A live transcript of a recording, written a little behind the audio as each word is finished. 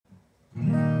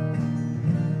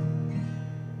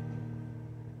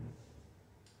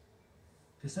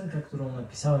piosenka, którą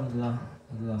napisałem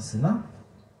dla syna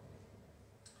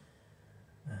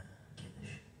kiedyś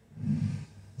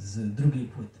z drugiej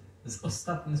płyty,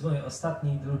 z mojej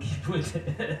ostatniej drugiej płyty.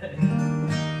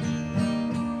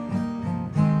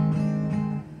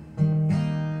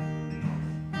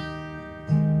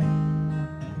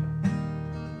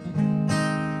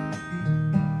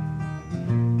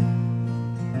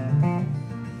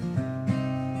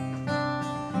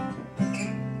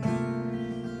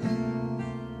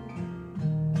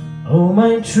 Oh,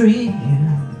 my tree,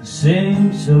 you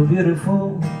sing so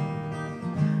beautiful.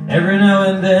 Every now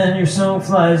and then your song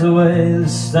flies away.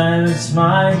 This time it's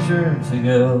my turn to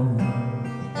go.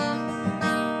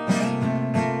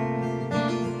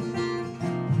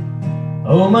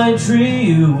 Oh, my tree,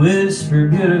 you whisper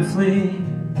beautifully.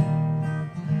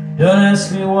 Don't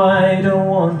ask me why, I don't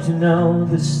want to know.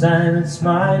 This time it's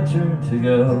my turn to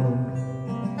go.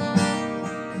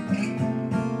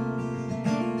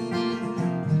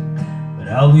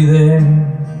 I'll be there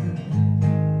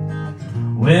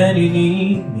when you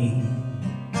need me,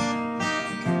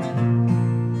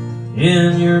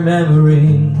 in your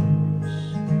memories.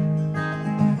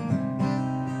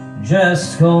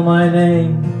 Just call my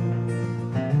name.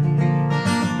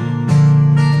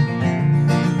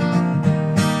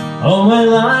 All my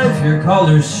life your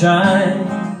colors shine,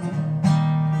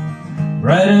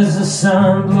 bright as the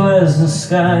sun, blue as the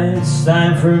sky. It's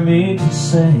time for me to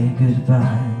say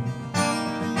goodbye.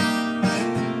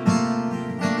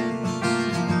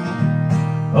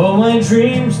 Oh, my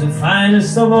dreams, the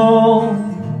finest of all.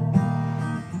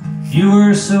 You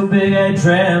were so big, I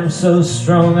dreamt so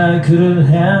strong, I couldn't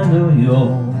handle you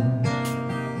all.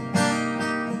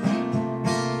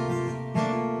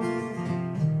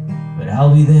 But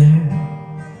I'll be there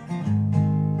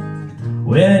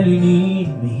when you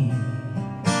need me,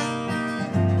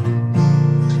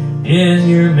 in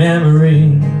your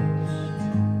memories.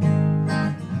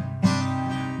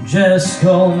 Just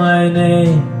call my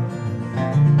name.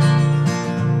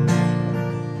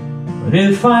 But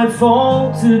if I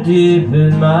fall too deep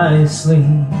in my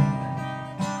sleep,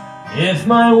 if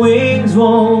my wings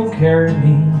won't carry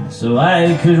me so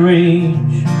I could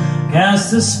reach,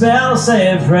 cast a spell,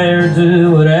 say a prayer,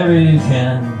 do whatever you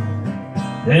can,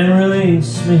 then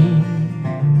release me.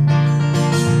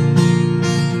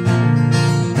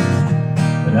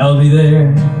 But I'll be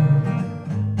there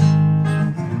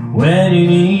when you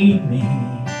need me,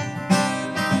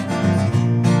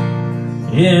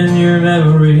 in your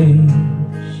memories.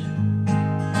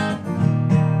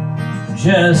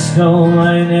 Just call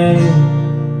my name.